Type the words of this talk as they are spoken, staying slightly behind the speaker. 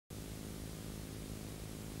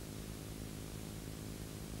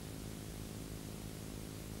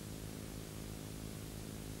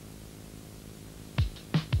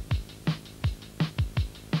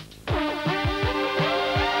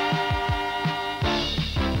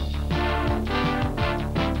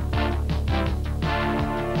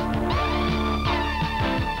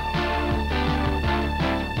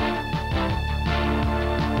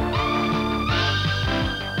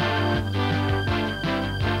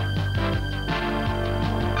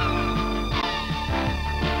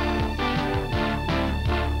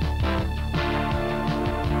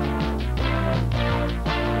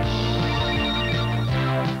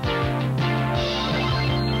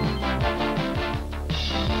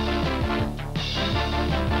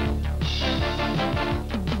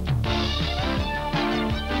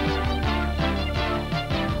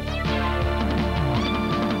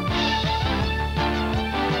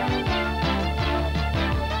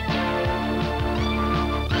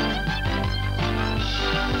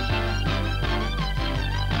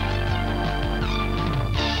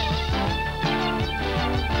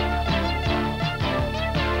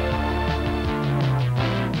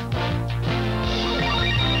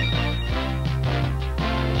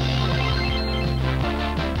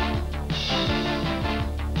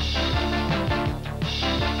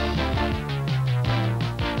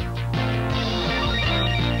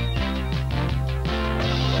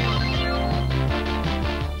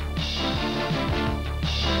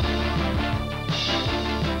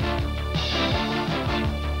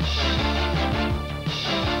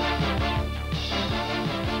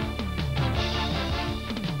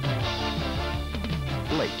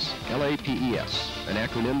L.A.P.E.S, L.A.P.E.S, an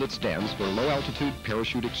acronym that stands for Low Altitude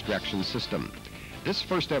Parachute Extraction System. This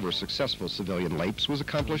first ever successful civilian L.A.P.E.S was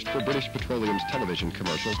accomplished for British Petroleum's television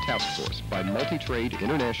commercial task force by Multi-Trade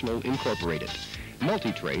International Incorporated.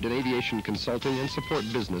 Multi-Trade, an aviation consulting and support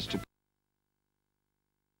business to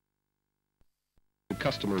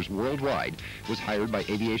customers worldwide, was hired by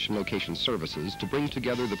Aviation Location Services to bring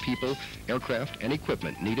together the people, aircraft, and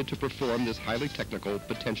equipment needed to perform this highly technical,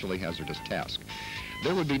 potentially hazardous task.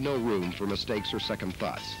 There would be no room for mistakes or second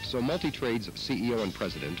thoughts, so Multi-Trade's CEO and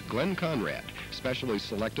president, Glenn Conrad, specially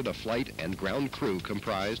selected a flight and ground crew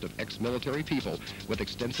comprised of ex-military people with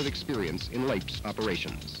extensive experience in L.A.P.E.S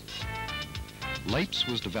operations. L.A.P.E.S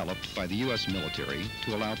was developed by the U.S. military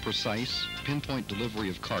to allow precise, pinpoint delivery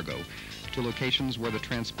of cargo to locations where the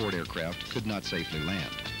transport aircraft could not safely land.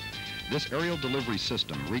 This aerial delivery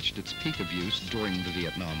system reached its peak of use during the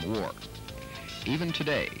Vietnam War. Even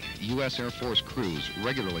today, U.S. Air Force crews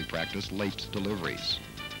regularly practice L.A.P.E.S deliveries.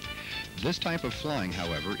 This type of flying,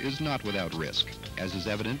 however, is not without risk, as is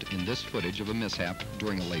evident in this footage of a mishap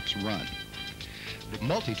during a L.A.P.E.S run.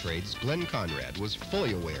 Multi-Trade's Glenn Conrad was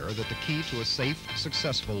fully aware that the key to a safe,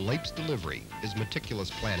 successful L.A.P.E.S delivery is meticulous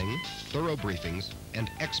planning, thorough briefings, and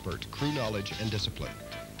expert crew knowledge and discipline.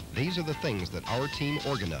 These are the things that our team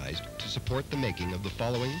organized to support the making of the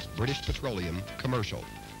following British Petroleum commercial.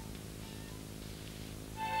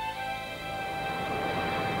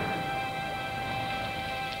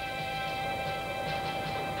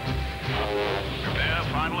 Prepare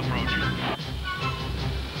final approach.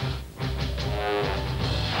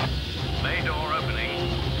 Bay door opening.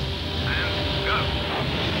 And go.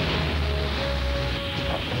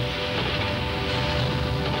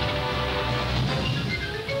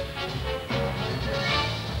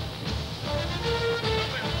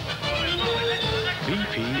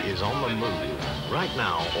 BP is on the move. Right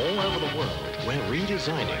now, all over the world, we're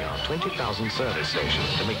redesigning our 20,000 service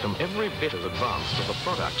stations to make them every bit as advanced as the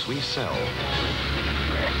products we sell.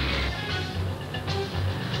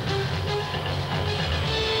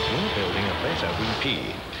 We're building a better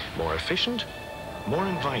BP, more efficient, more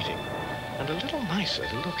inviting, and a little nicer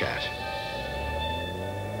to look at.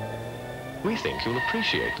 We think you'll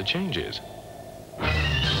appreciate the changes.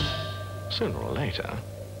 Sooner or later.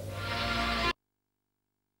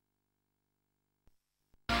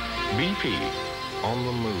 BP, on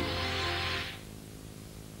the move.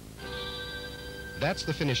 That's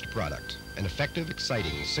the finished product, an effective,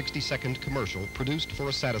 exciting 60-second commercial produced for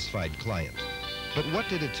a satisfied client. But what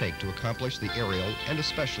did it take to accomplish the aerial and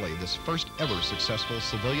especially this first ever successful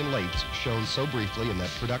civilian L.A.P.E.S shown so briefly in that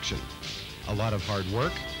production? A lot of hard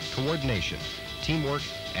work, coordination, teamwork,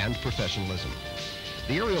 and professionalism.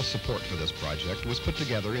 The aerial support for this project was put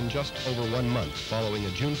together in just over 1 month following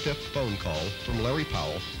a June 5th phone call from Larry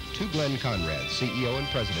Powell to Glenn Conrad, CEO and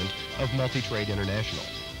President of Multi-Trade International.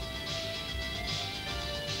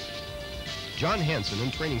 John Hansen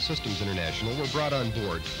and Training Systems International were brought on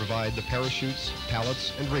board to provide the parachutes,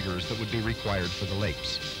 pallets, and riggers that would be required for the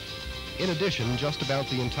L.A.P.E.S. In addition, just about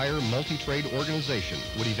the entire Multi-Trade organization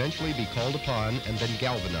would eventually be called upon and then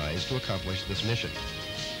galvanized to accomplish this mission.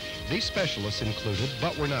 These specialists included,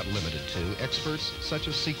 but were not limited to, experts such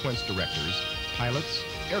as sequence directors, pilots,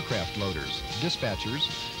 aircraft loaders, dispatchers,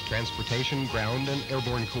 transportation, ground, and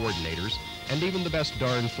airborne coordinators, and even the best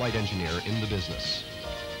darn flight engineer in the business.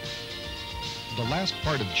 The last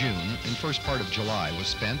part of June and first part of July was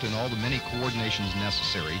spent in all the many coordinations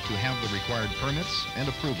necessary to have the required permits and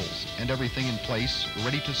approvals and everything in place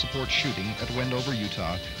ready to support shooting at Wendover,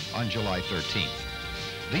 Utah on July 13th.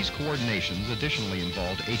 These coordinations additionally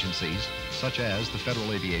involved agencies such as the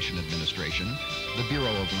Federal Aviation Administration, the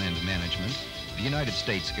Bureau of Land Management, the United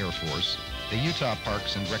States Air Force, the Utah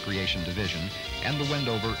Parks and Recreation Division, and the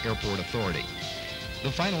Wendover Airport Authority.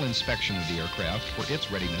 The final inspection of the aircraft for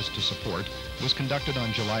its readiness to support was conducted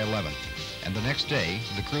on July 11th, and the next day,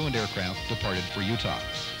 the crew and aircraft departed for Utah.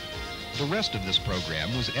 The rest of this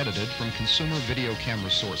program was edited from consumer video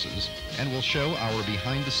camera sources and will show our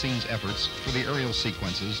behind-the-scenes efforts for the aerial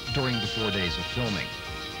sequences during the 4 days of filming.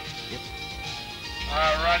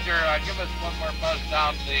 Roger, give us one more buzz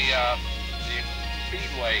down the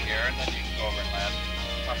speedway here, and then you can go over and land.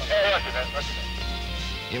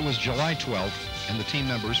 It was July 12th, and the team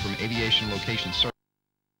members from Aviation Location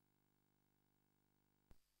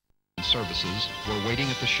Services were waiting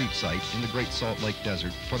at the shoot site in the Great Salt Lake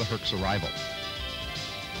Desert for the Herc's arrival.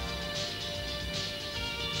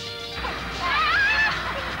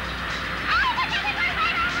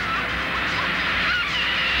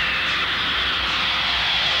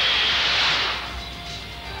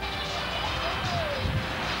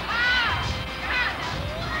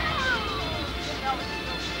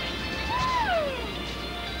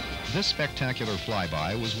 This spectacular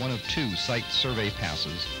flyby was one of 2 site survey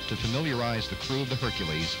passes to familiarize the crew of the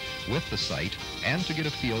Hercules with the site and to get a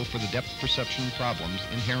feel for the depth perception problems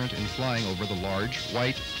inherent in flying over the large,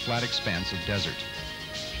 white, flat expanse of desert.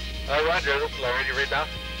 Roger, this is Larry. You read down?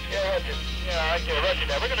 Yeah, Roger. Yeah, Roger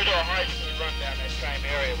that. We're going to do a high-speed run down that same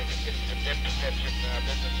area. We can get some depth perception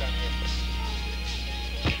business down here.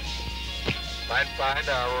 Fine.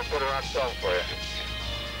 We'll put her on film for you.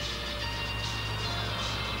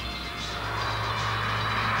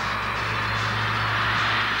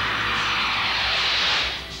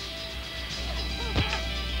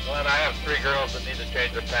 Glenn, I have 3 girls that need to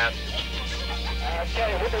change their pants.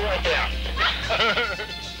 Okay, we'll be right down.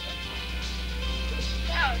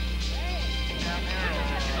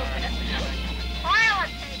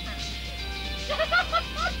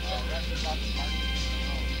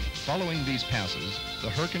 Following these passes, the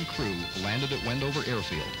Herc and crew landed at Wendover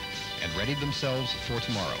Airfield and readied themselves for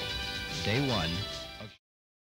tomorrow, day 1